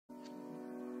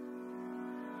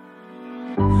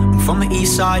I'm from the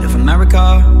east side of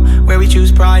America, where we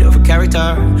choose pride over character.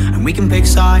 And we can pick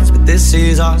sides, but this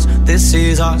is us, this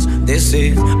is us, this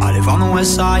is. I live on the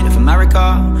west side of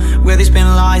America, where they spin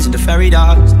lies into fairy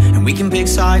dust. And we can pick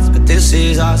sides, but this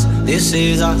is us, this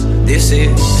is us, this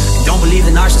is. Don't believe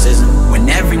the narcissism, when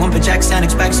everyone projects and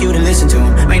expects you to listen to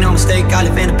them. Make no mistake, I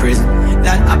live in a prison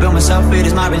that I built myself, it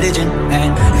is my religion.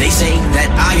 And they say that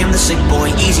I am the sick boy,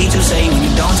 easy to say when you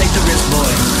don't take the risk,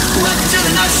 boy. Welcome to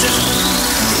the narcissism,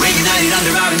 we're united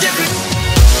under our indifference.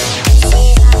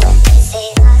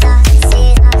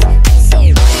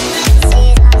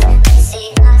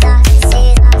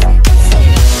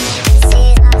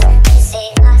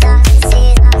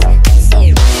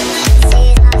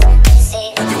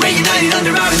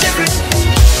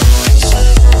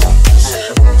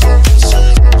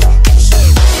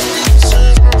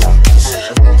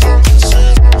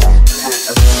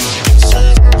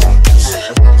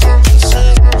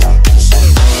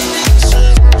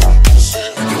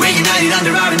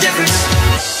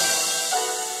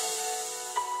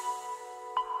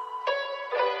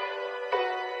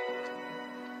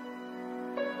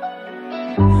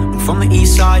 From the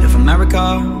east side of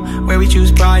America, where we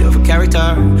choose pride over character.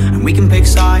 And we can pick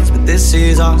sides, but this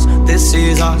is us, this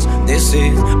is us, this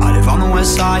is. I live on the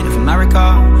west side of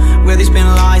America, where they spin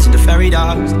lies into fairy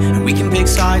dust. And we can pick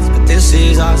sides, but this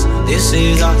is us, this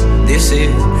is us, this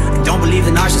is. And don't believe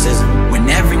the narcissism, when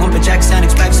everyone projects and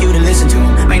expects you to listen to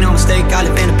them. Make no mistake, I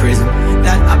live in a prison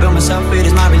that I built myself, it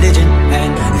is my religion.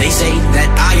 And they say that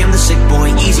I am the sick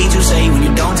boy, easy to say when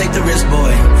you don't take the risk,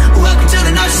 boy. Welcome to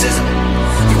the narcissism,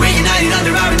 we're united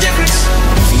under our indifference.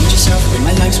 Feed yourself with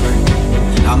my life's work.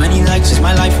 How many likes is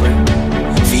my life worth?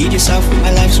 Feed yourself with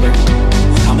my life's work.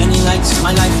 How many likes is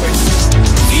my life worth?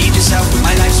 Feed yourself with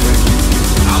my life's work.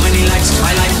 How many likes is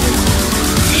my life worth?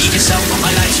 Feed yourself with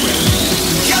my life's work.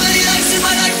 How many likes is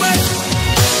my life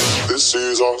worth? This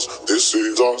is us, this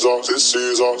is us, this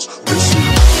is us, this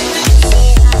is.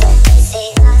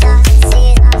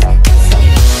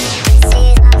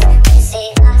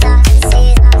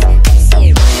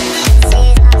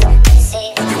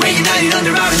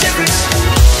 Under our indifference.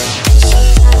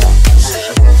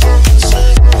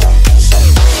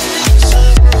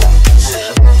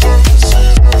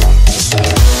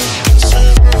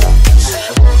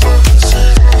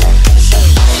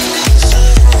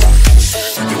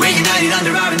 We're united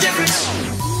under our indifference.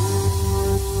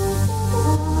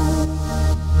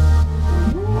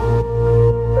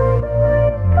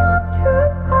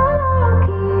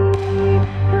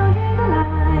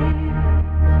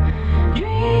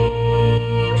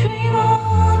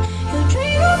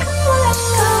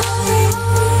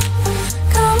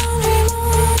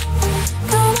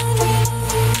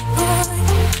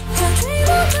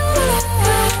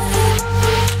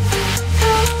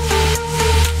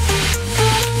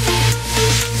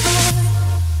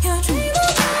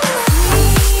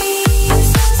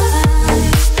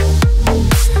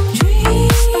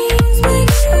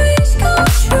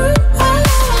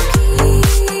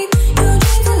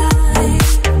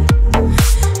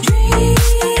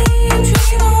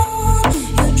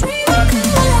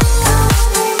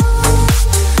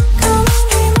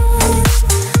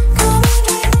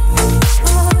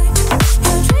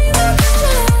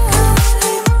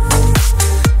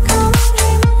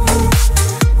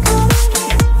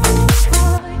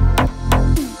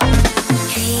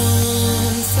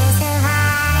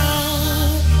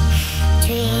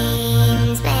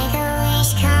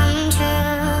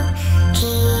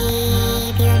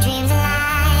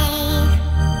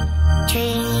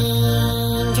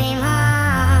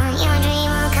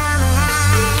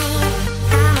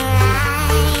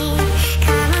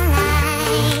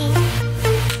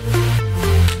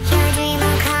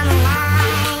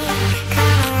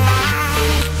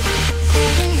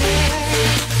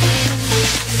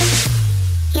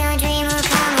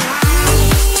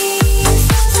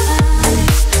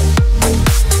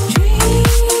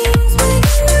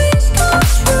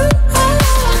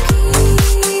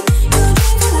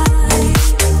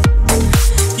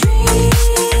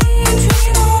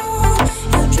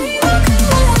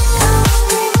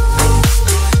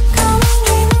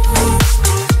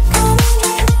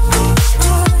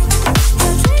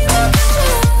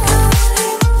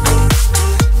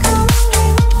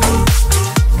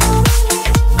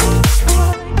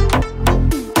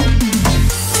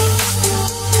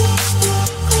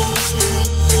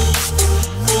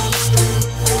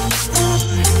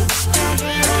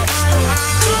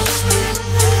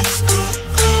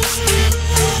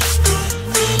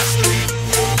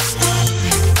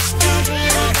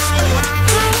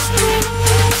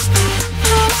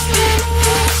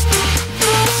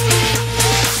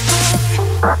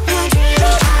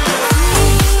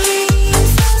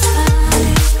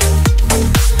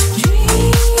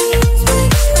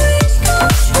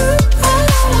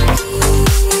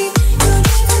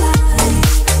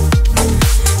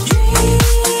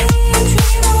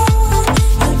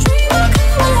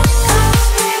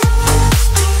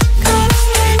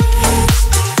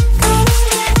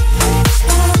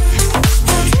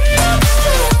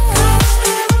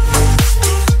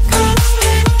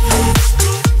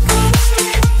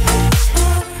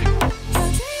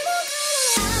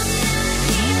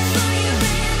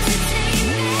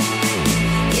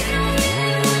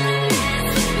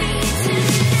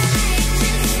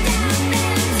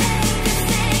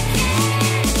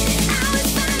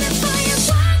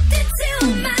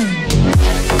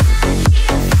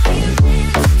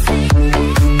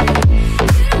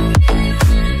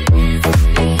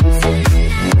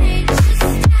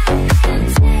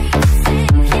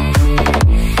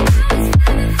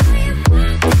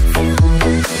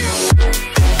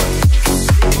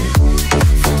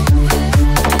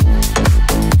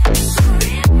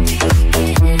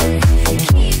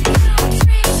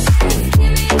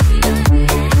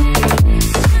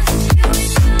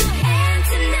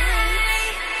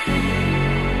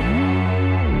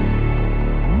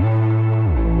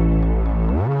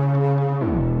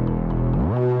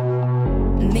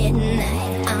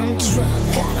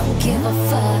 don't give a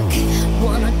fuck.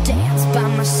 Wanna dance by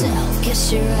myself,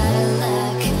 guess you're out of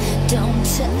luck. Don't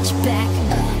touch, back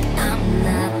up, I'm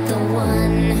not the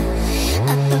one.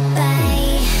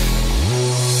 Bye.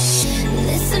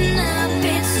 Listen up,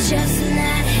 it's just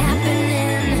not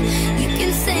happening. You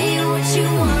can say what you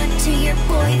want to your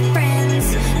boyfriends.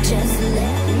 Just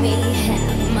let me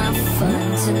have my fun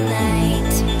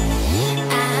tonight.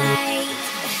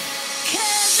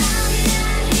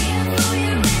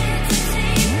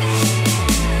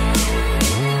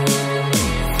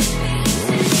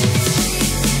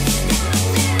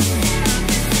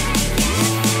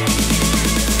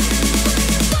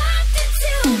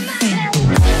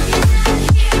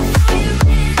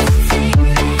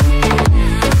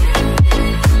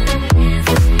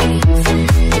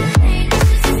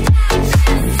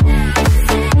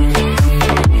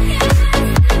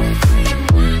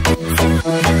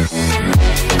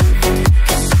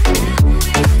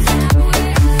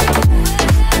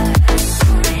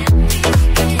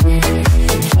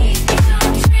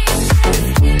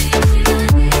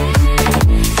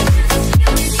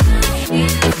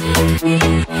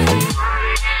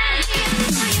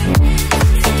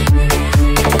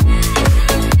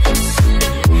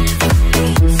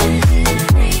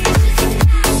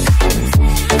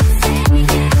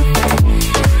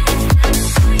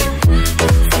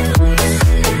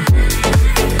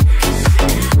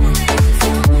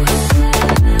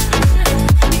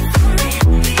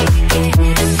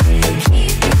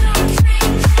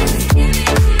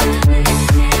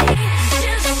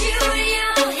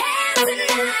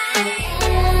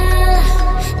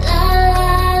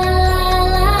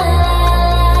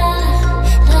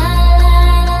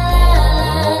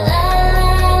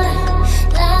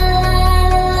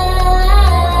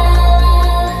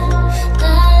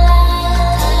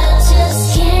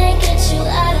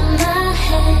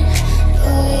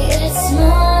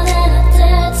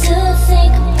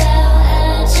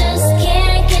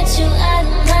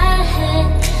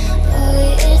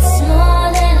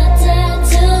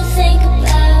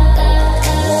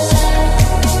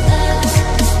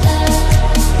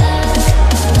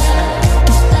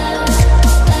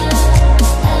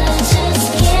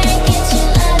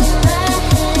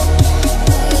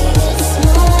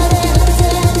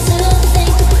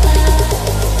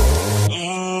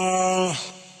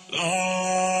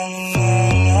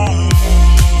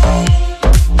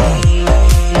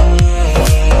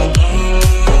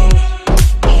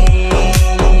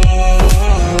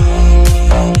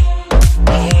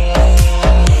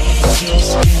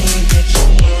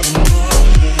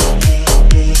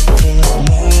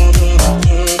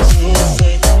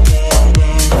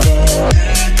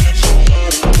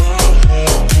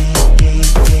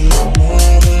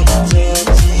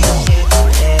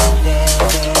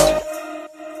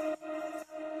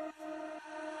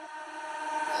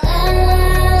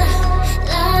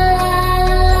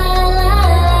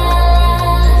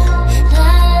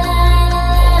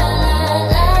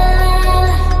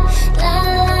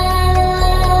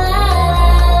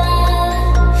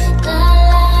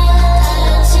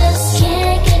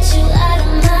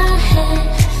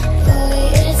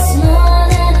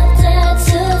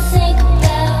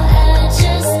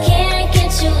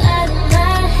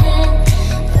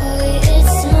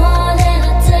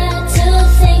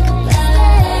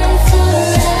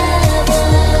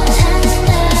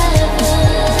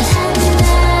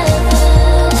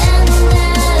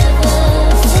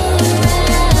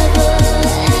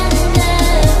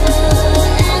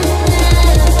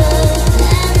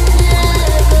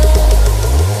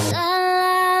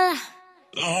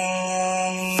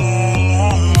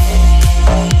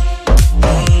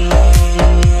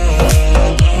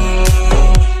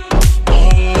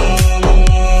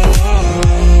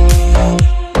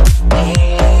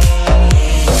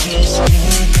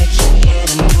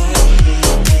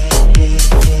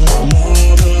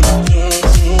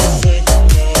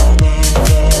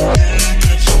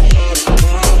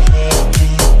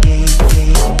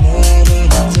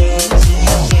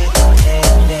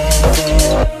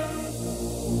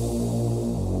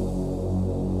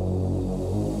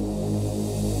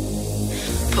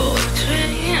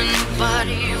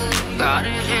 got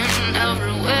it in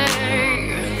every way.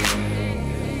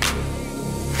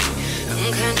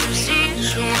 And can't you see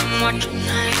it's who I'm watching?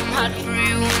 I am hot for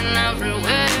you in every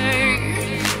way.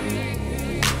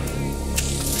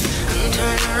 And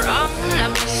turn around, let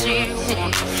me see you,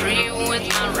 wanna free you with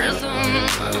my rhythm.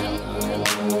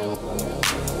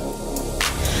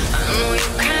 I know you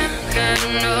can't get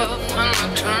enough when I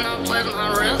turn up with my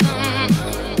rhythm.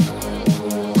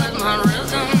 With my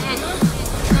rhythm.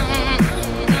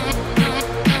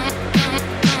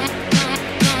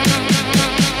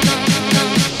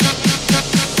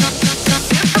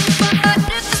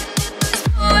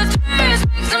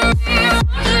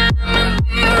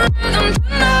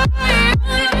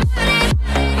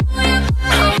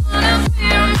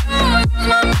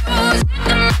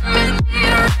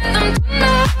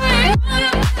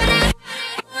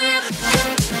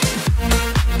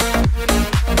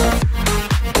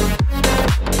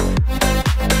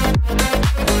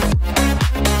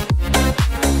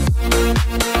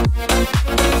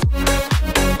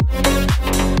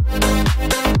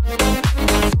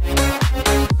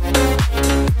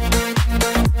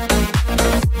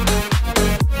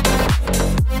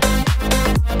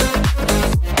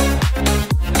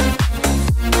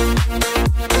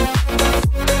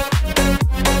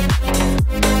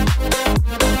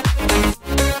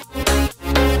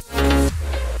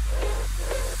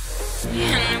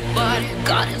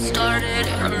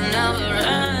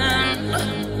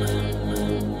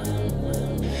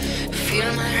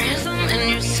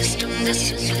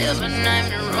 this is living,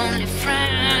 I'm your only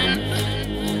friend.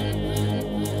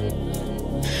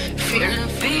 Feel the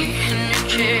beat in your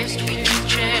chest, beat your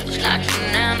chest like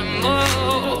an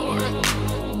animal.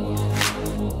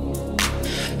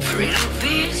 Free the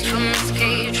beast from its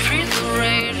cage, free the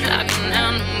rage like an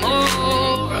animal.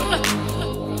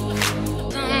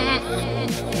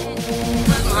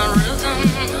 With my rhythm,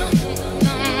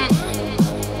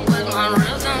 with my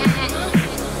rhythm.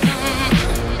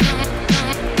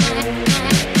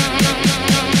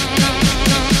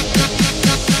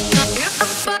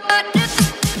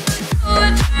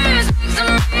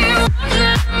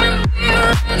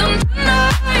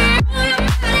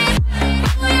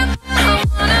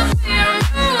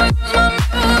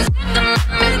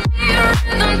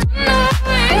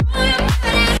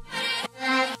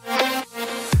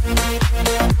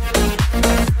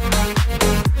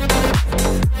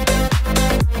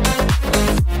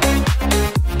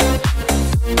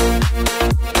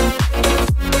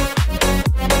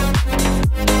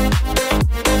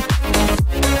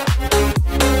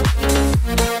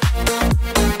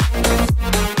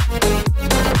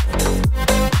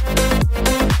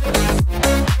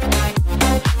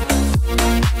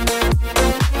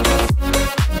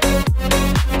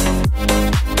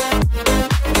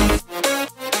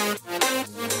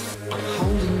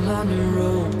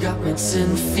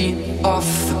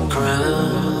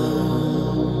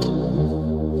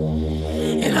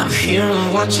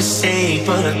 What you say,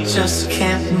 but I just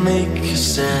can't make a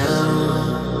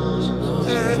sound.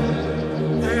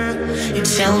 You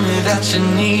tell me that you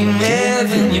need me,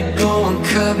 then you go and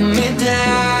cut me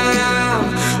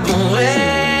down. But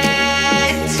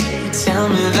wait, you tell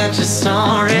me that you're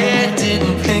sorry,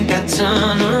 didn't think I'd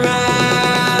turn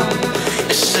around.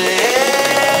 You say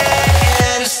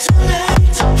it's too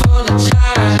late to apologize.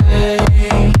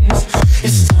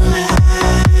 It's too late.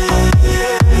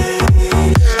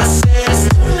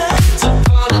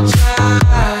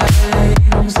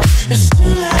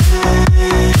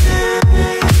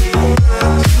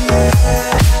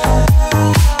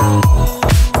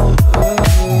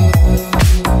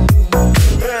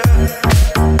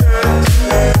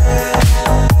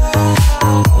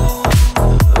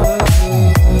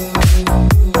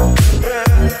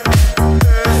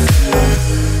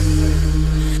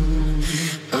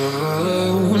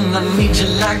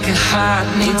 Like a heart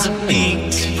needs a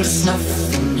beat, but it's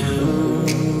nothing new.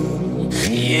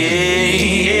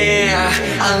 Yeah,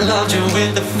 I loved you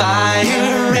with the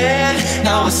fire red,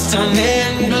 now it's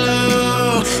turning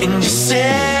blue. And you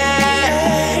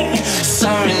say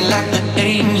sorry like the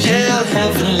angel,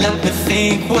 heaven let me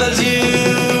think was you.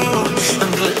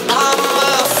 But I'm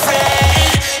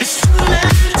afraid it's too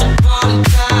late to apologize.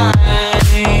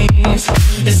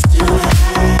 It's too late.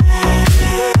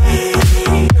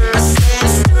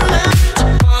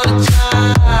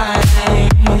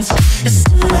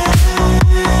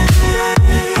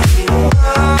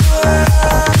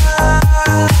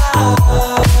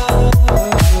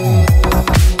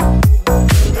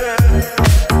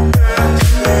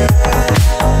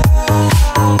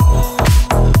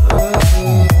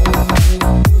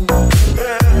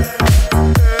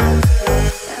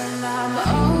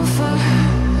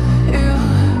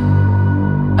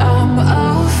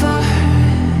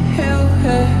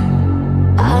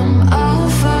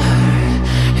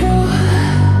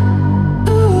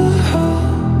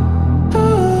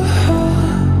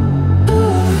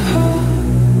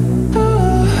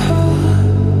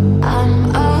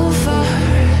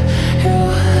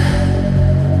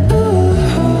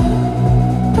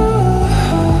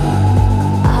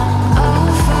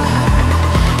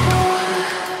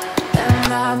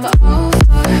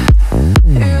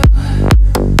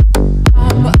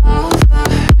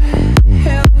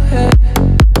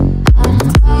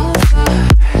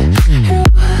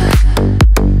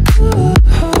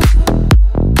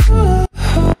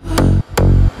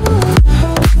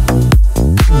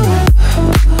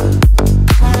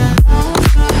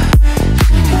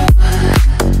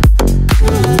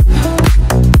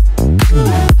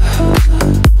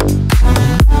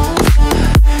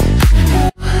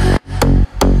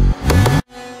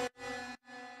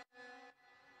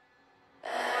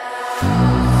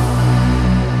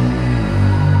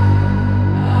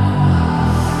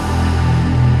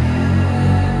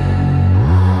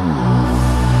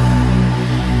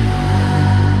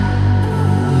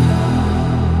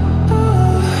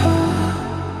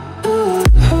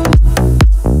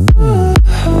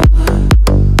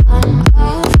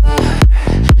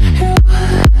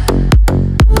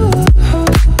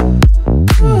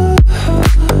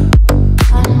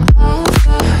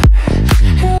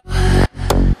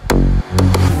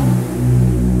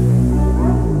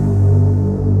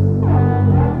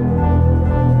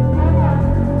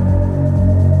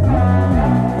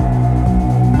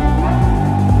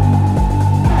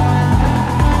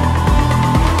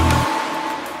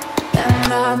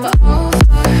 I'm over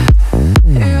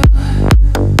you.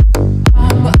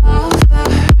 I'm over you.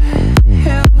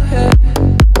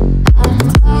 I'm over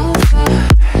you.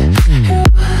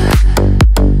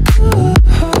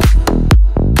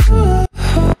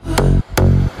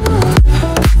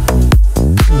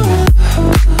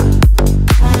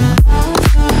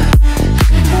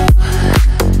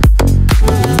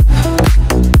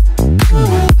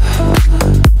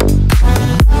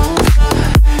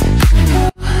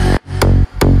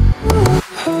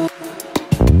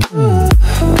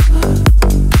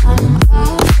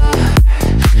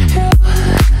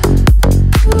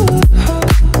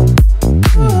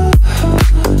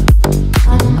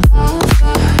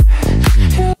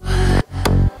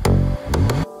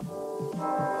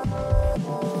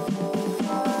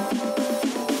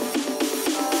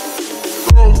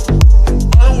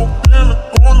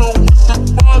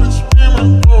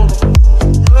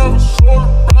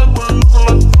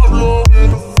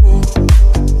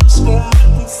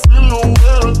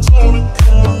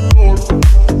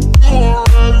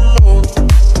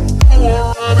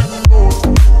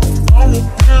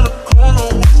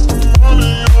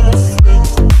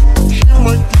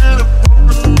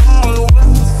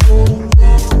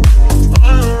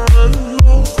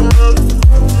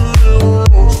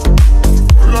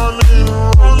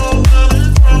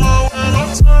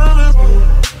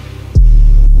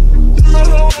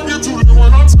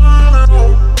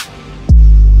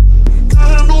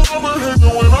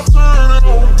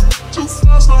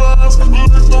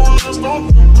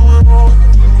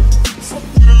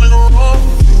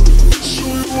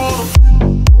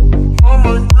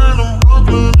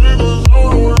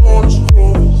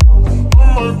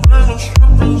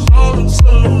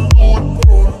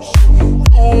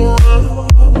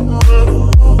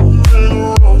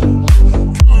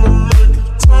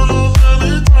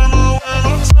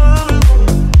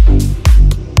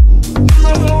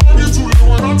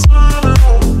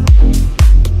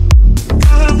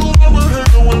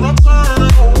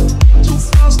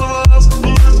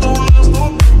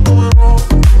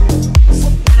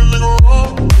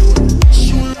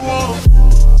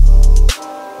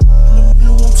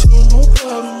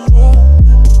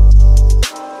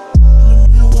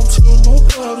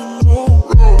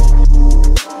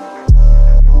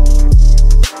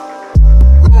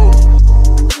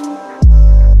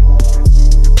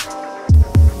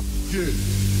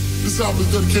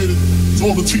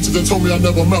 That told me I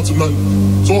never amount to nothing.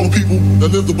 To all the people that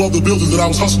lived above the buildings that I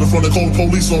was hustling from, that called the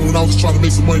police on when I was just trying to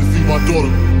make some money to feed my daughter.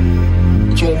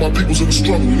 And to all my peoples in the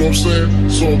struggle, you know what I'm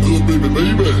saying? It's all good, baby,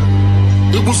 baby.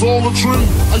 It was all a dream.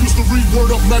 I used to read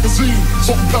Word Up magazine,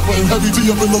 Salt and Pepper and Heavy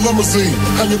D up in the limousine,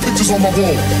 hanging pictures on my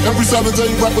wall. Every Saturday,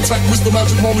 rap attack Mr.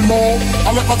 Magic Molly Mall.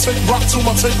 I let my tape rock till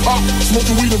my tape pop,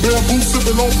 smoking weed and bamboo,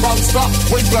 sipping on private stock.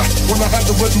 Way back when I had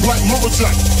the red and black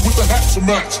lumberjack with the hat to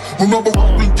match. Remember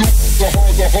rapping Duke, the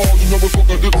hard, you never thought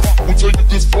that hip-hop would take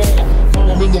it this far.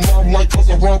 Now I'm in the limelight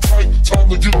cause I rhyme tight, time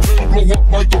to get paid, blow up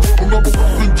like the world. Remember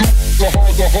rapping Duke, the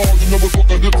hard, you never thought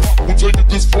that hip-hop would take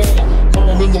it this far. Now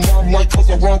I'm in the limelight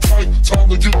cause I rhyme tight, time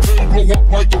to get paid, blow up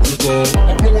like the world.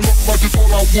 I'm blowing up like you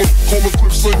thought I would, call a clip,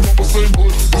 same number, same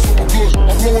hood, it's all good.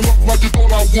 I'm blowing up like you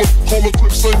thought I would, call a clip,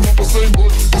 same number, same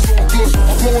hood, it's all good.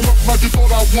 I'm blowing up like you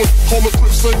thought I would, call a clip,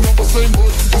 same number, same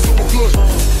hood, it's all good.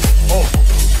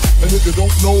 And if you don't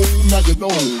know, now you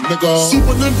know, nigga.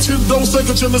 Super Nintendo,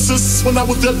 Sega Genesis. When I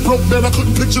was dead broke, man, I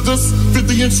couldn't picture this.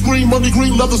 50-inch screen, money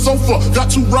green leather sofa. Got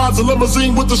 2 rides, a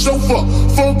limousine with the chauffeur.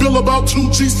 Phone bill about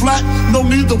 2 G's flat. No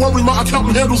need to worry, my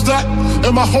accountant handles that.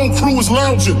 And my whole crew is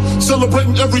lounging,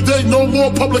 celebrating every day, no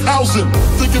more public housing.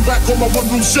 Thinking back on my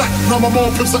one-room shack, now my mom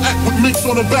pimps an act with minks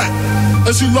on her back.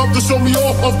 And she loved to show me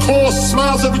off, of course.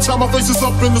 Smiles every time my face is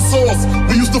up in the sauce.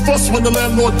 We used to fuss when the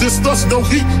landlord dissed us. No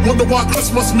heat, wonder why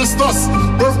Christmas missed us.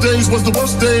 Birthdays was the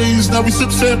worst days. Now we sip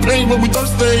champagne when we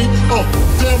thirsty.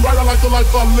 Damn right I like the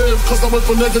life I live, cause I went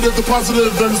from negative to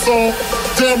positive and it's all.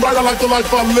 Damn right I like the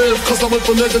life I live, cause I went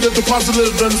from negative to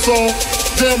positive and it's all.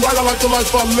 Damn right I like the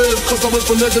life I live, cause I went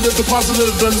from negative to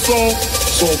positive and it's all.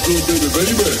 It's all good, baby,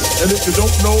 baby. And if you don't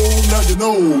know, now you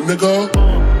know, nigga.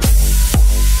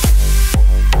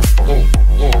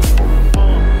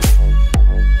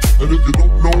 And if you don't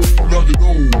know, now you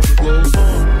know, nigga.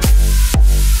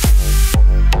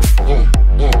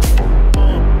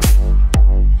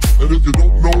 And if you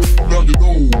don't know, now you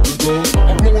know, nigga.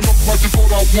 I'm blowing up like you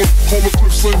thought I would, call a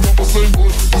clip, same number, same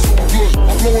hood, it's all good.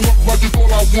 I'm blowing up like you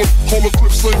thought I would, call a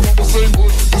clip, same number, same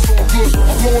hood, it's all good.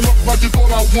 I'm blowing up like you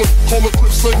thought I would, call a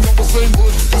clip, same number, same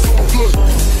hood, it's all good.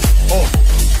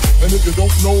 And if you don't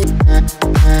know,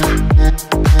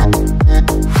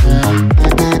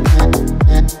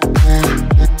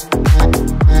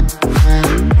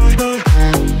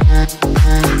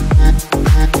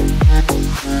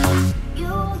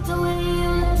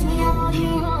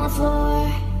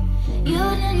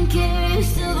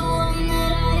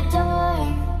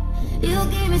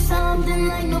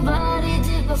 nobody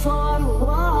did before.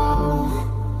 Whoa,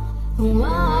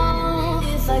 whoa.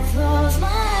 If I close my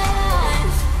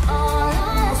eyes, all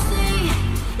I see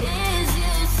is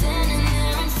you standing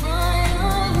there in front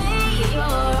of me.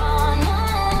 You're on my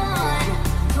mind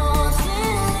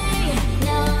constantly.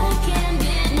 Now I can't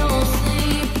get no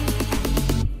sleep.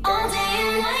 All day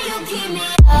and night you keep me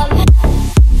up.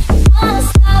 Don't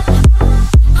stop.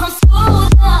 I'm so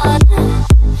done.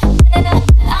 Yeah,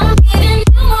 I'm giving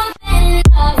you more than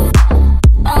enough.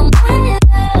 I'm in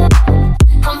love.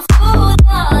 I'm so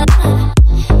done.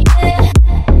 Yeah.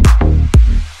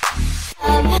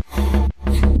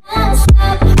 Don't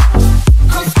stop.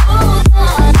 I'm so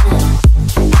done.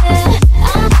 Yeah,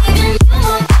 I'm giving you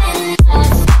more than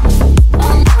enough.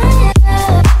 I'm in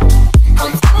love.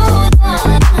 I'm so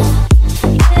done.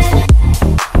 Yeah.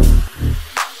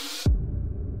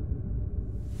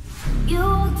 You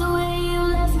walked away, you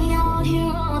left me out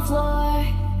here on the floor.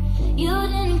 You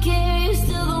didn't care, you're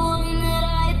still the one that I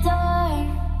adore.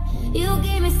 You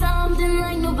gave me something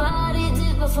like nobody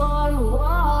did before.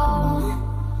 Whoa,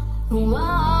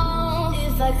 whoa.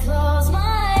 If I close my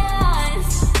eyes,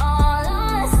 all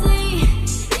I see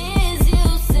is you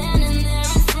standing there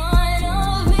in front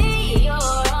of me.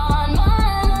 You're on my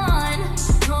mind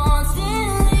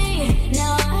constantly.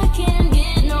 Now I can't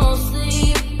get no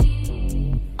sleep.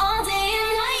 All day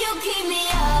and night you keep me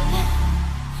up,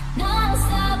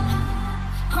 non-stop.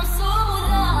 I'm so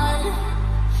done.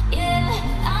 Yeah,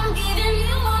 I'm giving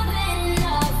you more than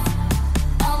enough.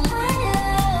 I'm in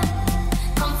love.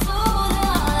 I'm so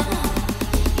done.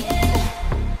 Yeah.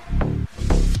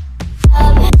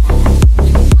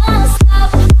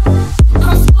 Non-stop.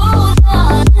 I'm so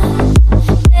done.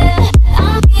 Yeah,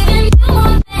 I'm giving you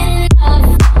more than enough.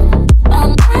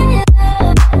 I'm in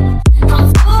love. I'm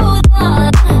so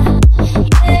done.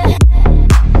 Yeah.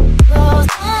 Close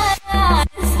my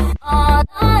eyes, all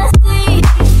I see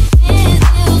is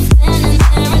you standing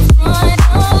there in front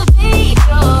of me.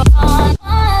 You're on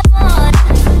my mind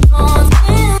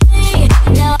constantly.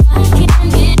 Now I can't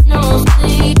get no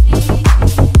sleep.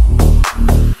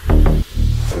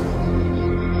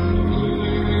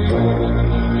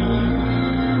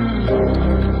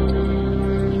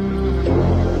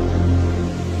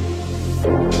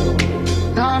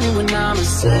 Call me when I'm a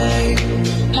slave,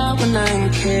 not when I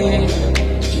ain't king.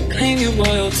 You claim your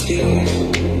royalty.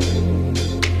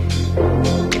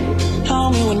 Call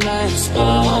me when I ain't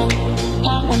small,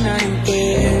 not when I ain't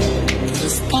big.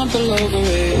 Just stumble over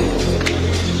it.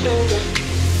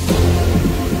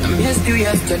 I missed you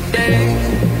yesterday,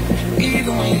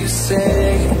 even when you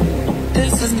say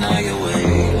this is not your way.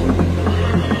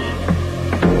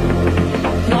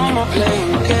 No more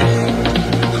playing games,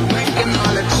 I'm breaking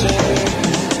all the chains.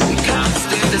 We can't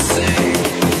stay the same.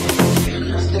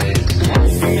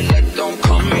 Don't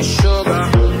call me sugar,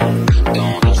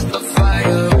 don't touch the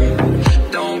fire,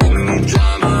 don't give me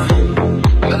drama.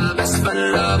 My best friend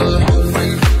lover, when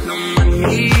no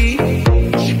money,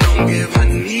 she don't give her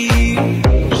need.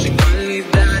 She gonna leave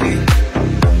daddy,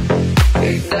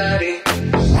 hey daddy.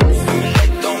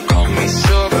 Don't call me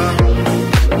sugar,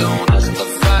 don't touch the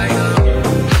fire,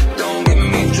 don't give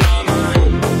me drama.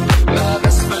 My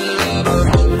best friend lover,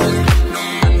 when no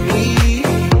money,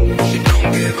 she don't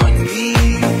give her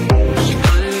need. She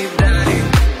gonna leave daddy,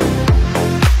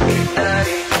 hey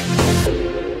daddy.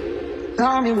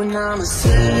 Call me when I'm a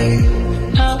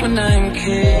slave, not when I'm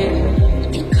king.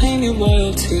 You claim your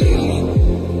royalty.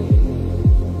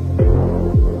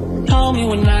 Call me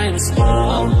when I'm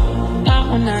small, not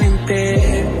when I'm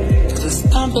big. Just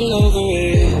stumble over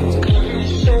it.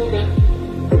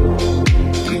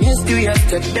 I missed you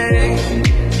yesterday,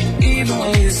 even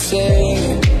when you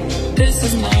say this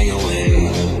is not your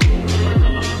way.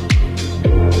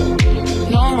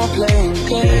 No more playing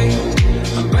games,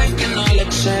 I'm breaking all the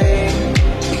chains.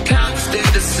 We can't stay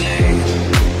the same.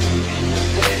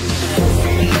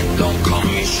 Don't call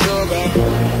me sugar,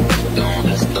 don't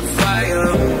touch the fire,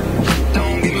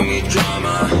 don't give me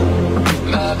drama.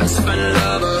 My best friend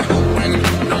lover, when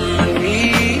no money,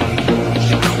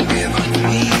 she don't give a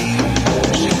need.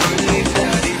 She gonna leave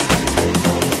daddy,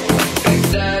 hey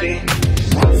daddy.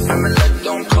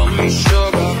 Don't call me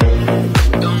sugar,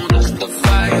 don't touch the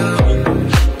fire,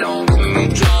 don't give me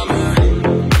drama.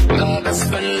 My best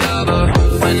friend lover,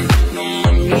 when no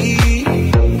money,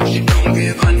 she don't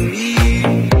give a need.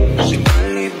 She gonna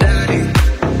leave daddy,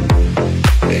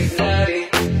 hey daddy.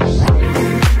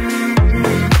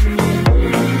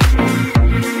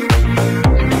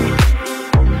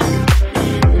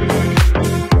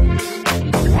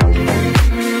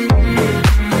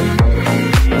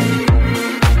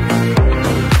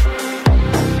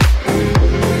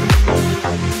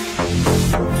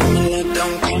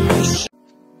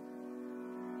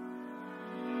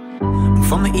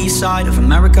 the east side of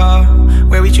America,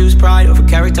 where we choose pride over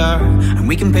character, and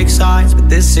we can pick sides, but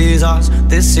this is us,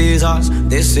 this is us,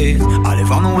 this is. I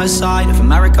live on the west side of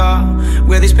America,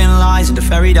 where they spin lies into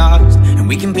fairy dust, and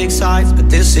we can pick sides, but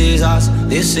this is us,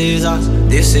 this is us,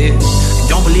 this is. And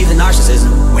don't believe the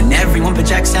narcissism, when everyone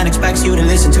projects and expects you to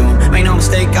listen to them. Make no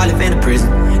mistake, I live in a prison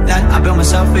that I built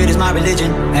myself, it is my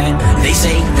religion. And they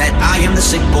say that I am the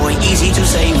sick boy, easy to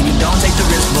say when you don't take the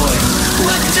risk, boy.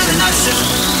 Welcome to the narcissism,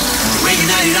 we're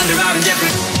united under our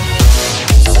indifference.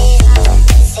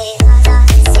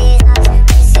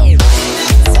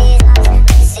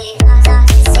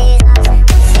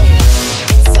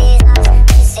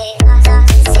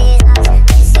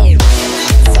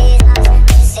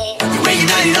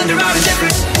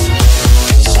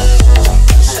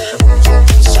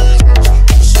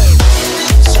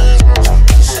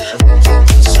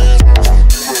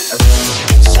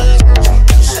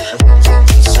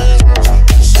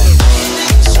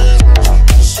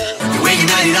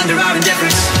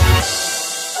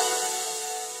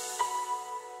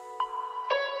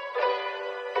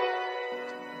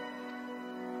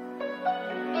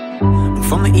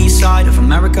 From the east side of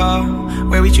America,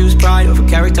 where we choose pride over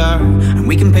character, and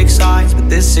we can pick sides, but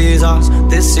this is us,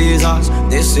 this is us,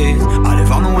 this is. I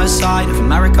live on the west side of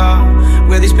America,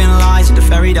 where they spin lies into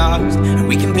fairy dust, and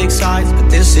we can pick sides, but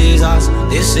this is us,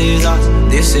 this is us,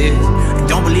 this is. And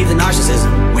don't believe the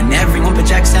narcissism, when everyone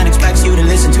projects and expects you to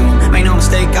listen to them. Make no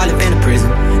mistake, I live in a prison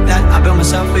that I built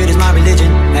myself, it is my religion.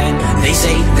 And they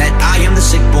say that I am the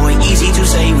sick boy, easy to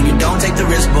say when you don't take the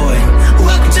risk, boy.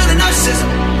 Welcome to the narcissism,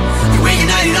 we're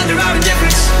united under our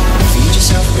indifference. Feed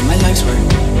yourself with my life's work.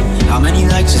 How many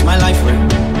likes is my life worth?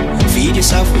 Feed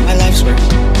yourself with my life's work.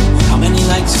 How many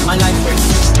likes is my life worth?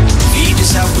 Feed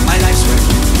yourself with my life's work.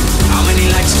 How many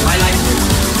likes is my life worth?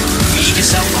 Feed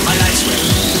yourself with my life's work.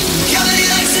 How many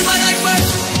likes is my life worth?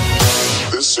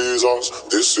 This is us,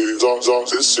 this is us,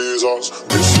 this is us,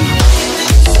 this is.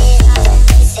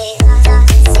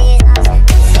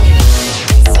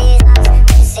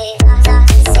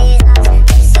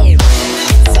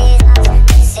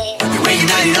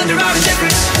 Under our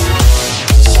indifference.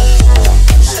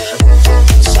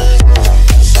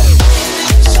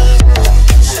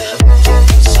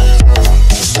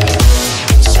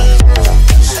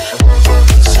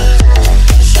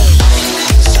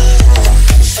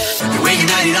 We're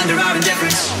united under our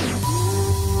indifference.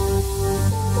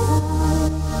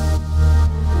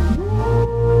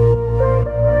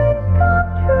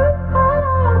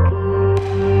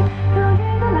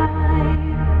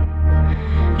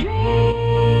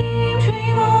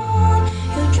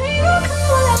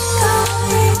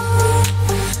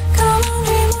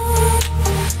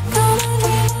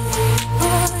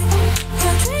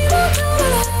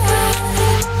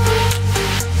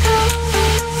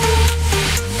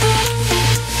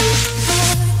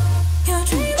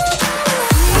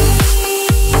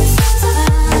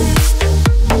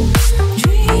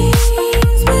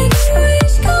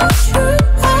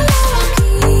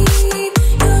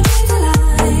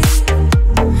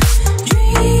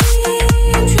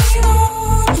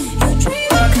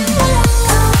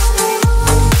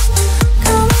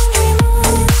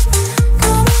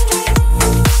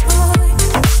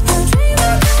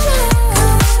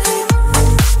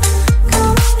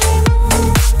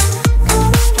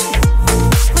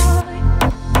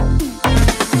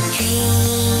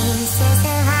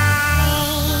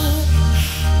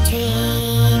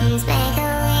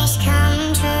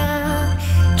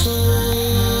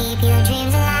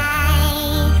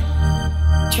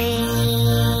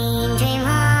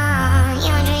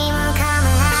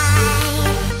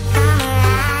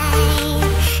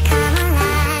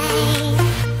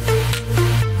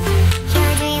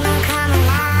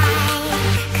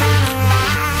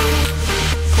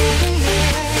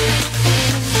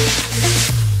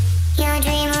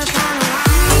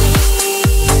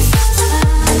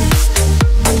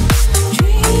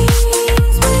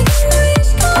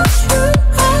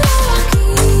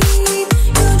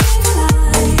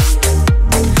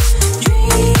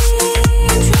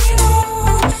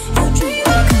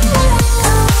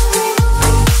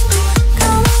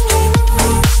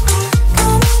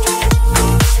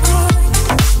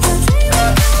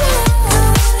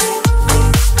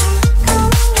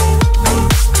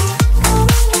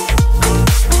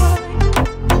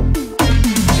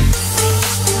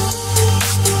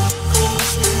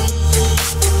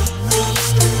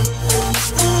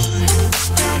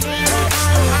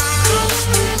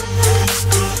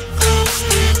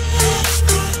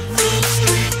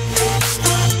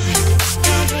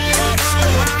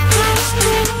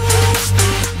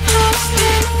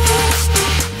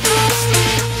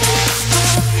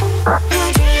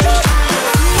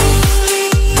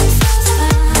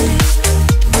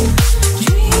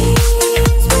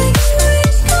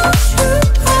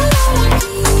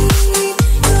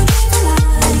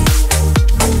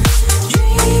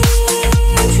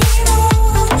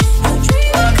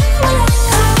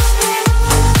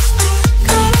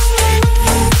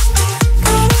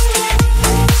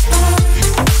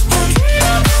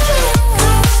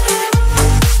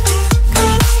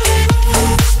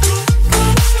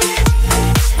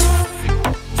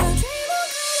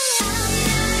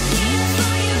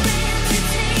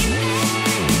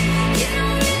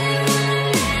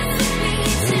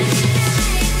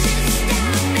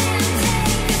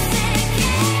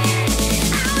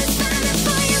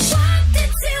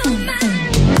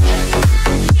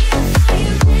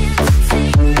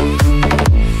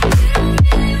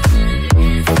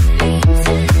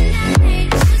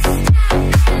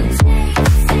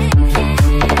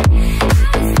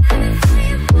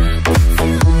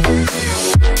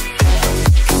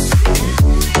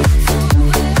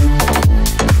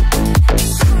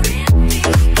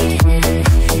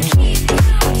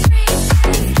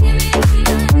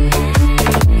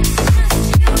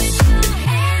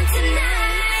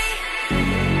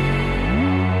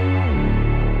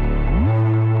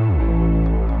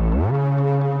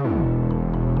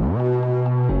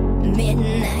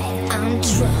 I'm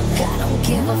drunk, I don't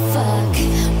give a fuck.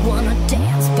 Wanna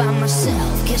dance by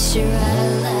myself, guess you're out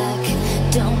of luck.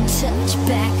 Don't touch,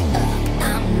 back up,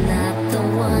 I'm not the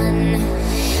one.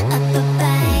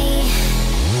 Bye.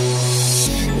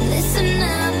 Listen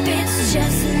up, it's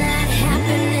just not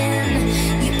happening.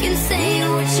 You can say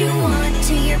what you want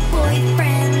to your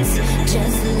boyfriends.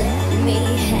 Just let me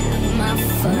have my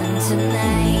fun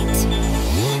tonight.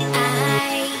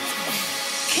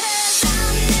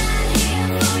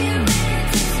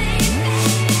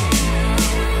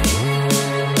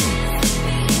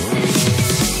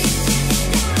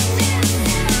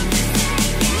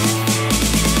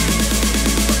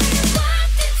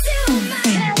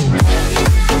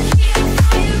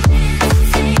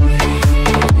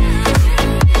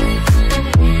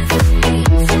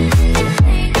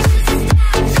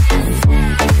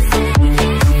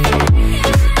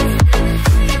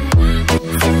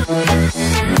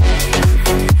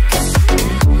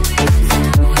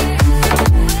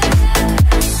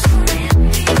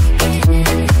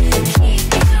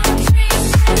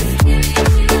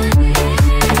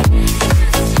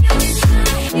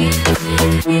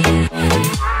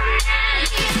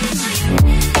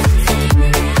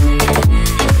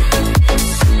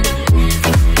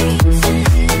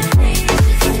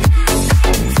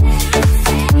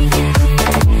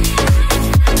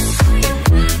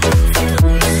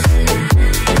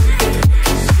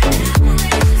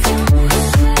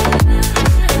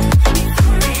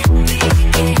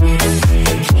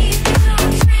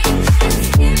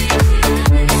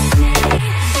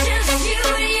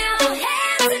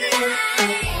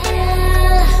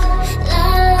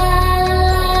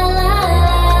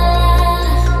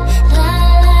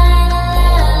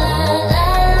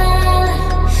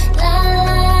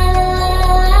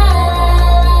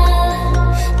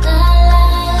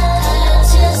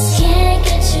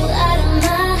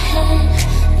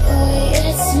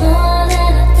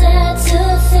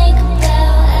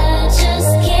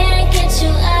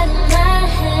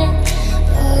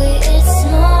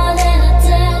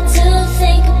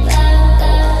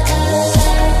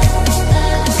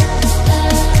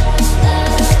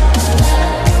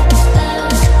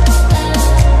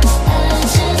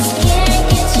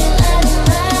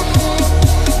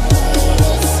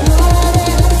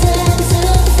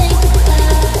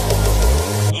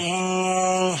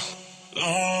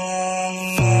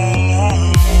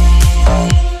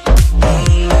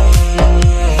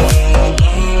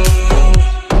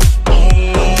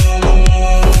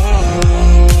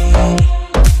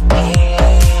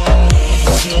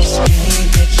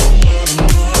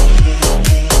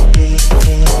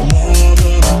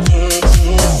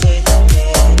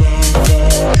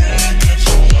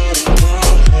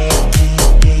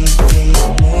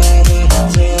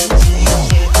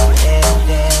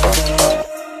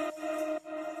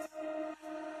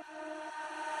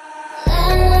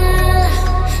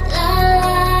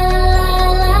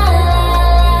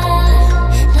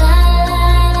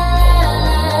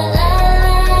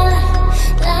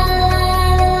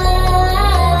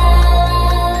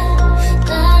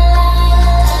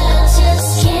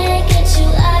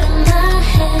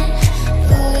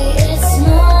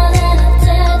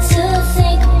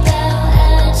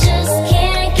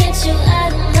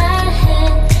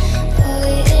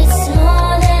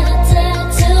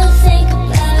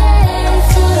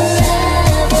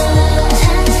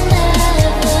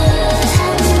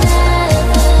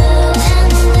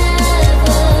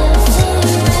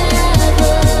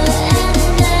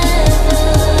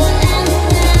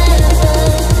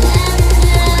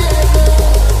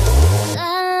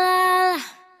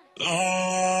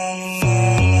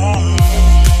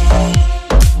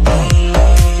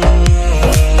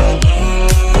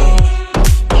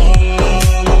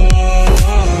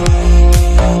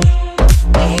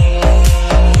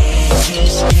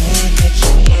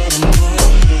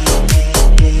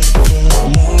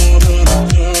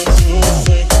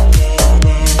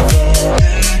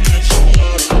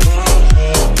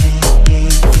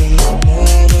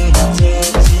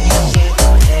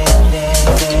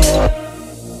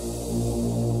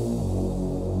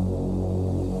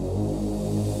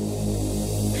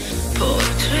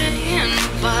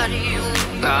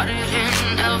 got it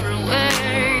in every way.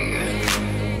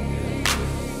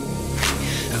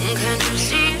 And can't you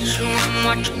see it's true? I'm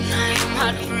watching, I am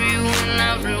hot for you in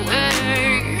every way.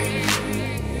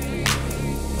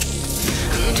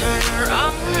 And turn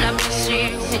around, let me see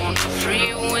you, wanna free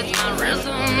you with my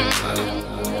rhythm.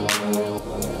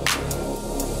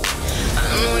 I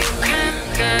know you can't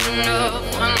get enough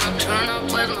when I turn up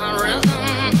with my rhythm.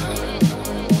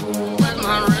 With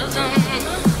my rhythm.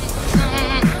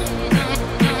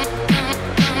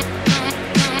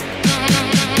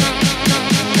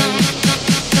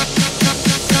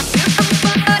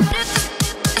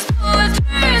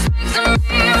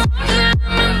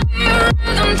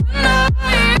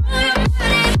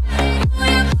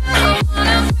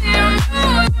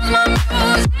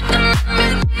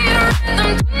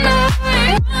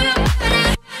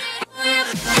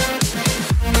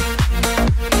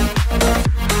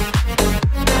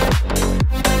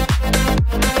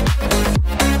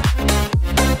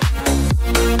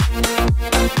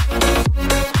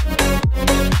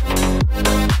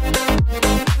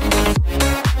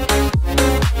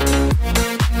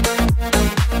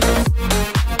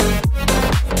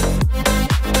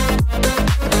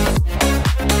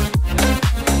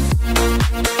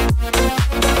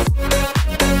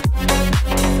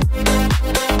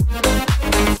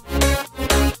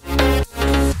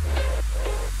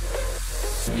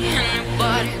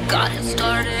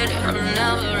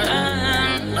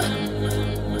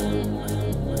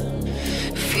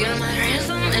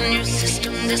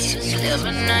 this is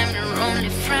living, I'm your only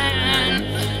friend.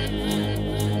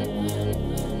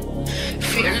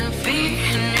 Feel the beat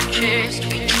in your chest,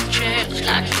 beat your chest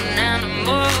like an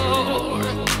animal.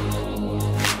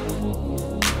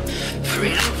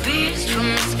 Free the beast from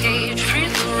its cage, free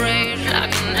the rage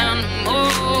like an animal.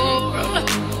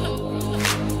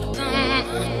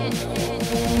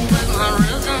 With my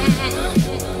rhythm,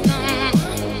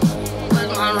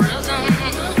 with my rhythm.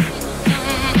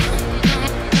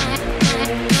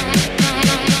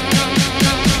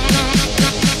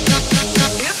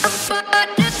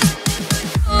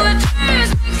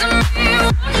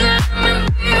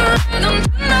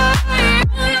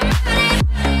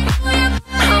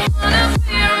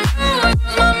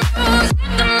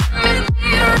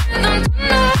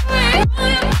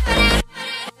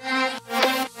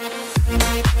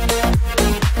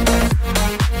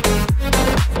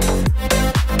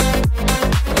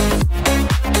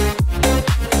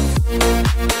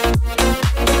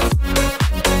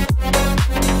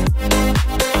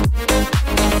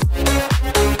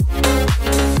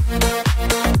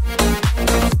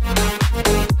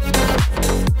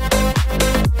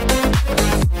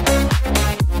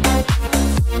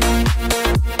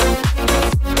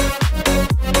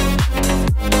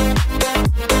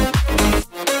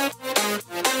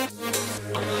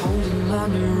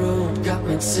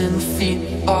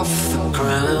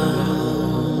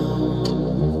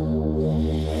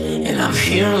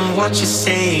 What you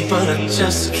say, but I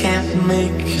just can't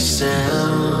make a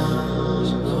sound.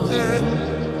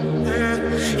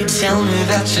 You tell me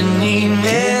that you need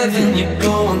me, then you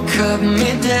go and cut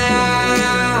me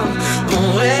down.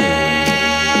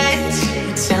 Wait,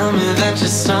 you tell me that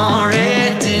you're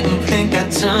sorry, didn't think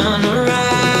I'd turn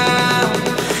around.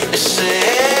 You say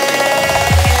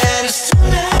it's too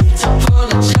late to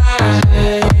apologize.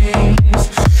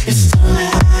 It's too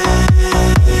late.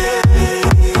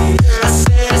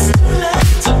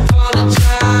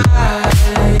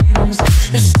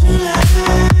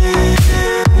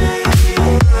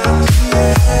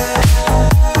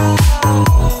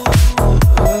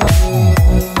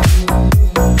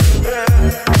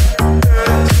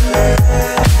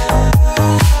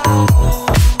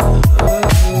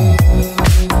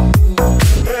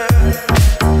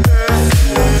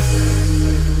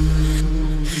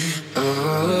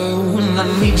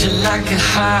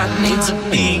 Needs a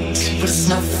beat, but it's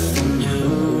nothing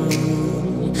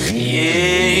new.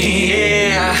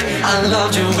 Yeah, I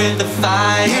loved you with the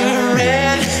fire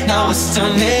red, now it's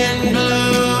turning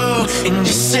blue. And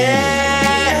you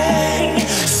say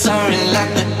sorry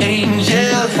like the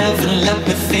angel, heaven let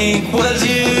me think was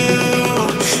you.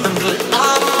 But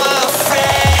I'm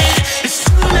afraid it's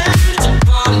too late to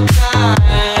apologize.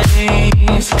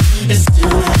 It's too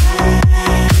late.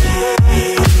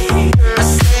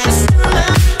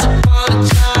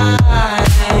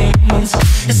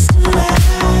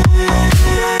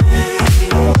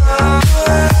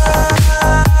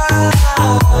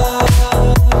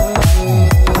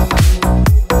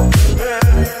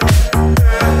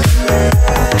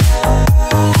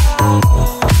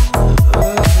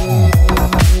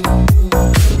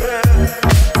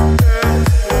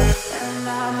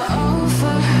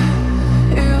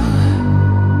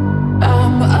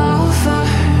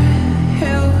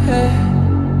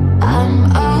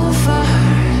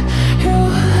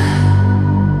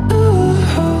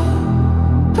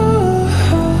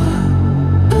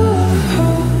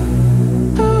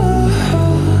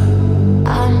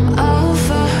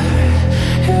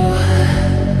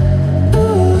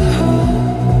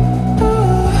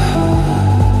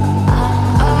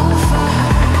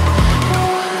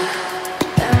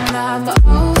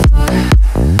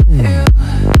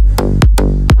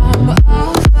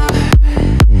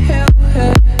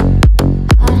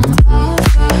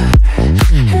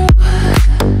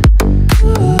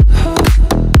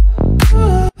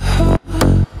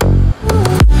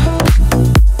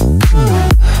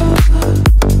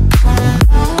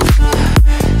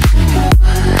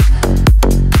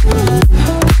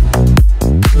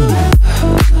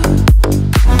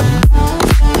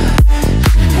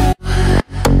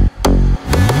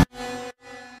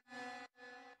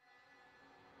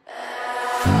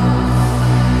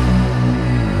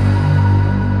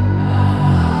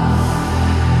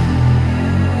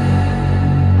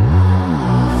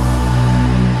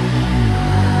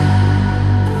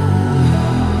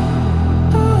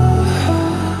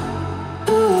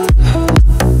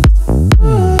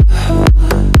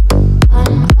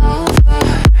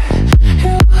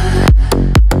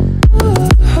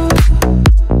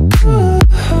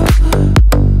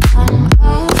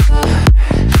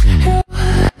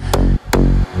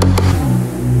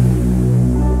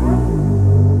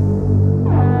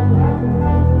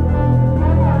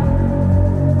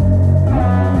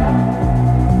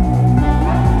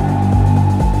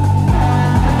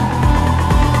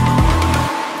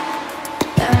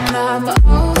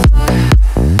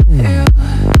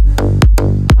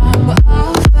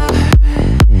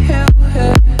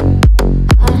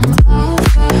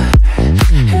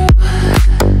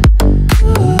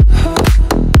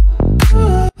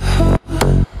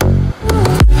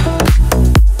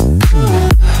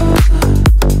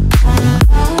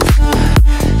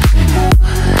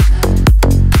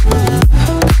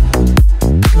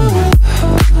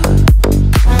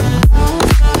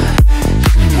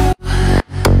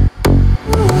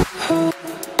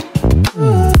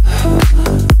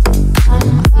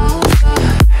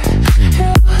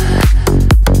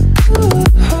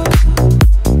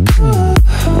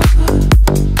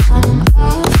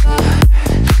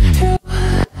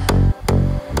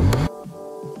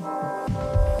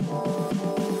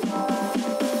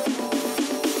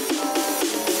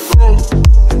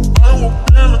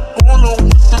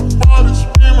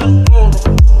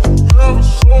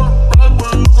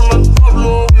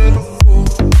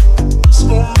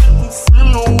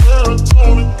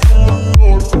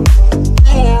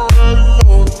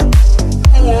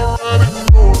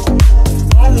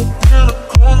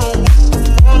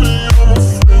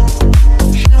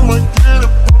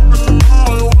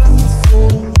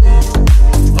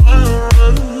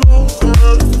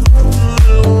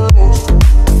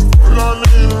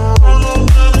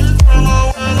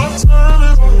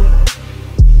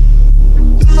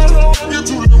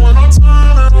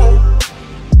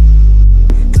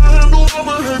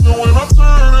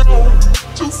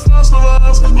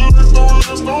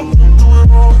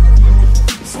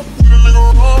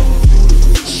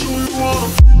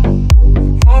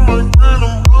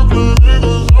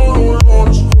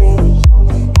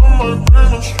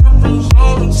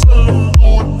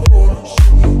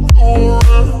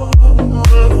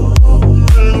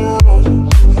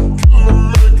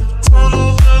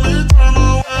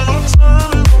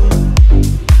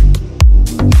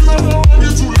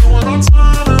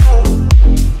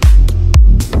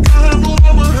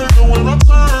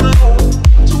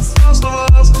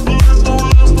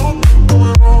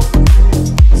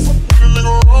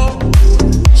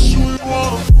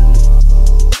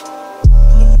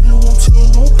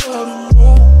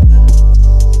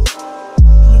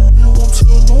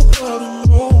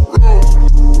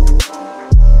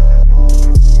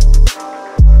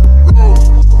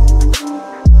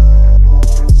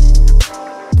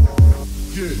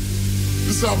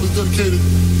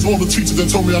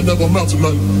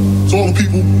 To all the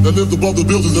people that lived above the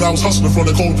buildings that I was hustling from,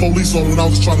 they called the police on me when I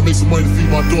was just trying to make some money to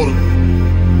feed my daughter.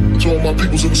 And to all my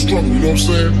peoples in the struggle, you know what I'm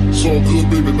saying? It's all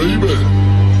good, baby, baby.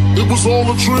 It was all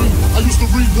a dream. I used to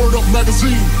read Word Up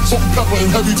magazine, Salt and Pepper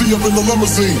and Heavy D up in the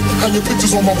limousine, hanging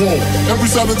pictures on my wall. Every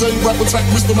Saturday, rap attack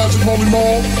Mr. Magic Molly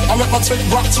Mall. I let my tape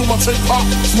rock till my tape pop,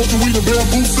 smoking weed and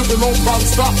bamboo, sipping on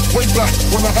private stock. Way back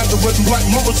when I had the red and black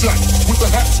lumberjack with the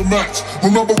hat to match.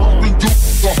 Remember rapping Duke,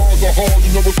 the hard,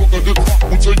 you never thought that hip-hop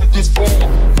would take it this far.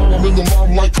 Now I'm in the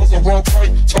limelight cause I rhyme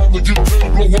tight, time to get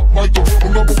paid, blow up like the world.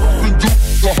 Remember rapping Duke,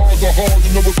 the hard,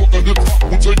 you never thought that hip-hop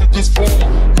would take it this far.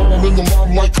 Now I'm in the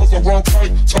limelight cause I rhyme tight,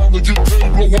 time to get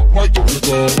paid, blow up like the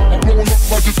world. I'm blowing up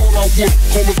like you thought I would,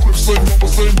 call the Crips, same number,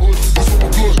 same hood, it's all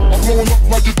good. I'm blowing up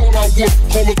like you thought I would,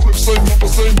 call the Crips, same number,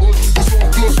 same hood, it's all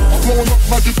good. I'm blowing up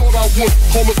like you thought I would,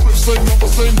 call the Crips, same number,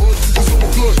 same hood, it's all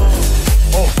good.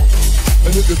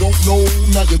 And if you don't know,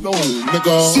 now you know,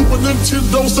 nigga. Super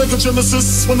Nintendo, Sega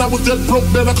Genesis. When I was dead broke,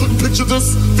 man, I couldn't picture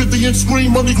this. 50-inch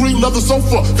screen, money green, leather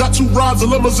sofa. Got 2 rides, a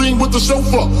limousine with the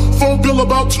chauffeur. Phone bill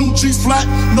about 2 G's flat.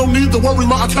 No need to worry,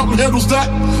 my accountant handles that.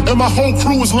 And my whole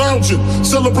crew is lounging,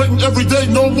 celebrating every day,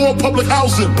 no more public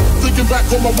housing. Thinking back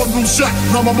on my one-room shack.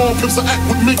 Now my mom pimps an act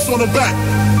with minks on her back.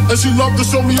 And she loved to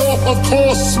show me off, of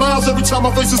course. Smiles every time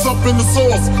my face is up in the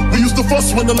sauce. We used to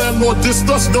fuss when the landlord dissed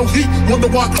us. No heat, wonder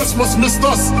why Christmas missed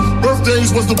us.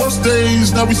 Birthdays was the worst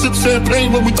days. Now we sip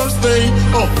champagne when we thirsty.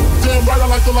 Damn right I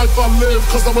like the life I live,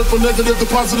 cause I went from negative to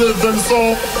positive and it's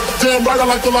all. Damn right I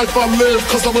like the life I live,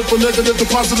 cause I went from negative to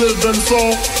positive and it's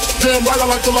all. Damn right I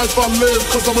like the life I live,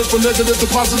 cause I went from negative to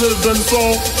positive and it's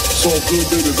all. It's all good,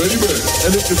 baby, baby.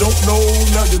 And if you don't know,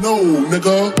 now you know,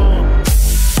 nigga.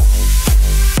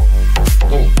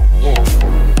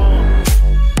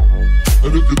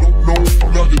 And if you don't know,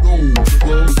 now you know,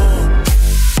 nigga.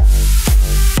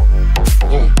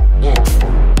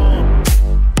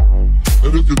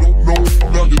 And if you don't know,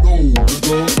 now you know,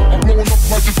 nigga. I'm blowing up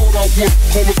like you thought I would.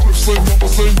 Call the Crips, same number,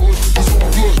 same hood, it's all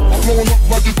good. I'm blowing up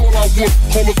like you thought I would.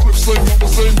 Call the Crips, same number,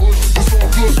 same hood, it's all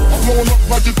good. I'm blowing up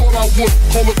like you thought I would.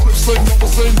 Call the Crips, same number,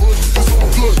 same hood, it's all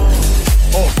good.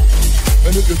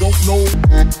 And if you don't know,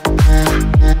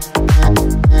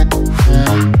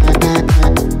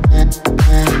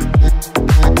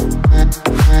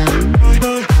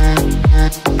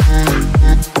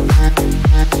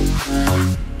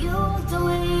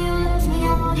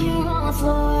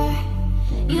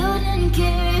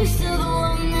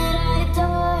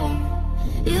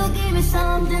 You gave me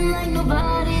something like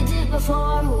nobody did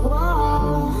before.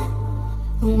 Whoa,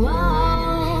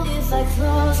 whoa. If I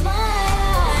close my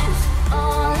eyes,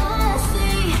 all I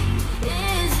see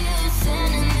is you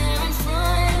standing there in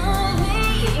front of me.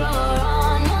 You're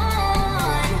on my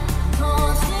mind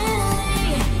constantly.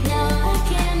 Now I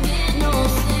can't get no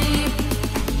sleep.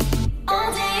 All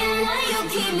day and night you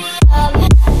keep me up.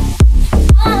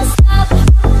 Can't stop.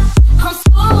 I'm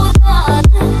so done.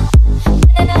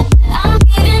 Yeah, I'm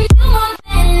giving you more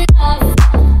than enough.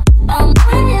 I'm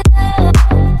running up.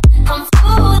 I'm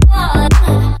so done.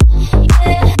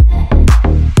 Yeah.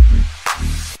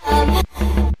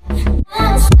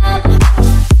 Can't stop.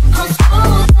 I'm so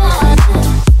done.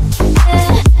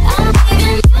 Yeah, I'm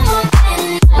giving you more than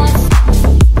enough.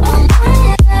 I'm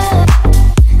running up.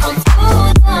 I'm so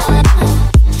done.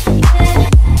 Yeah.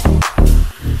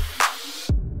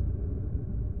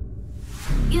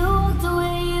 You walked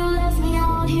away, you left me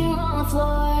out here on the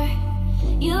floor.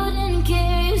 You didn't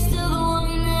care, you're still the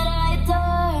one that I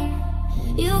adore.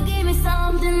 You gave me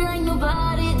something like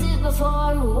nobody did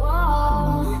before.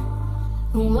 Whoa,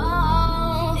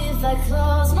 whoa. If I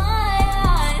close my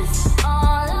eyes,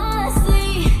 all I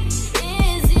see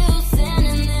is you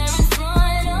standing there in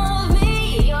front of me.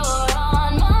 You're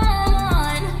on my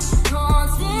mind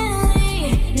constantly.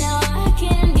 Now I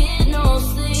can't get no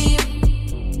sleep.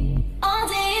 All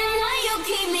day and night you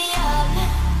keep me up,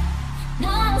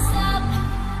 non-stop.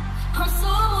 I'm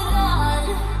so done.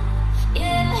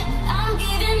 Yeah, I'm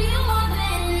giving you more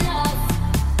than enough.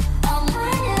 I'm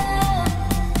running up.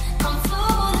 I'm so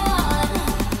done.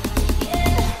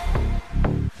 Yeah.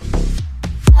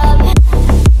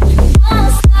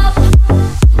 Non-stop.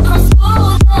 I'm so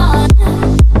done.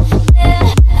 Yeah,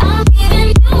 I'm giving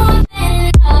you more than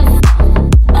enough.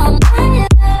 I'm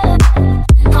running up.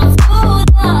 I'm so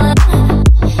done.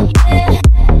 Yeah.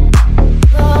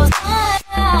 Close my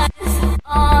eyes,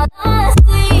 all I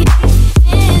see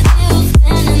is you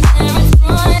standing there in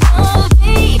front of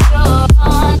me. You're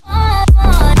on my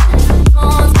mind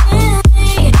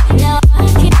constantly. Now I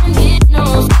can't get no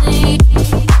sleep.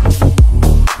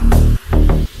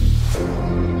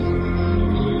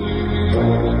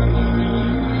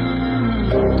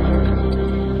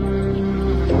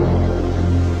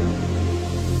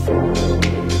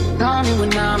 Call me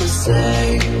when I'm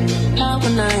asleep, not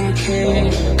when I ain't care.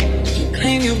 You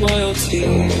claim your royalty.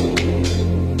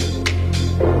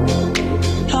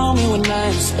 Call me when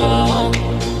I'm small,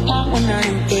 not when I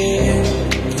ain't there.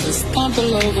 Just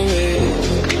stumble over it.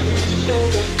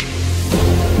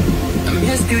 I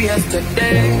missed you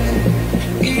yesterday,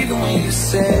 even when you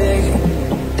say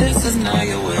this is not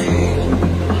your way.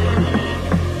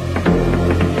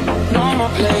 No more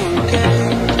playing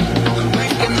games, I'm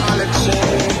breaking all the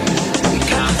chains. We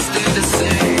can't stay the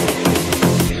same.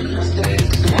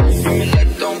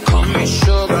 Don't call me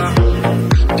sugar,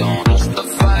 don't touch the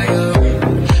fire,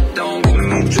 don't give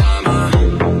me drama.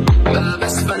 My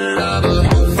best friend lover,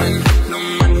 when no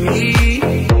money,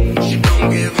 she don't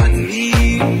give a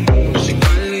need. She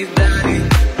gonna leave daddy,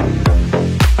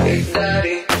 hey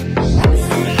daddy.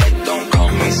 Don't call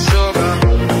me sugar,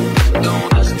 don't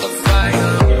touch the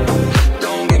fire,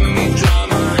 don't give me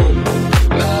drama.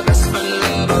 My best friend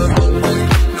lover, when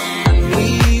no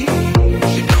money,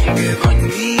 she don't give a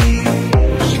need.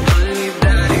 She gonna leave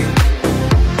daddy,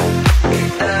 hey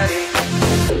daddy.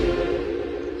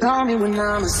 Call me when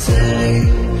I'm asleep,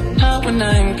 not when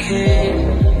I'm king.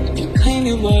 You claim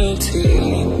your royalty.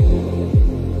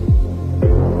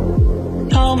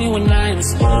 Call me when I'm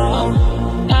small,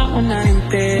 not when I'm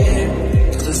big.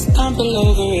 'Cause I stumble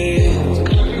over it.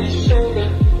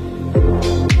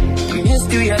 I missed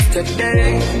you yesterday,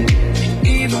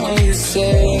 even when you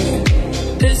say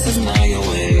this is not your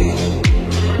way.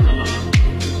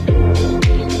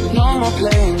 No more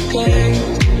playing games,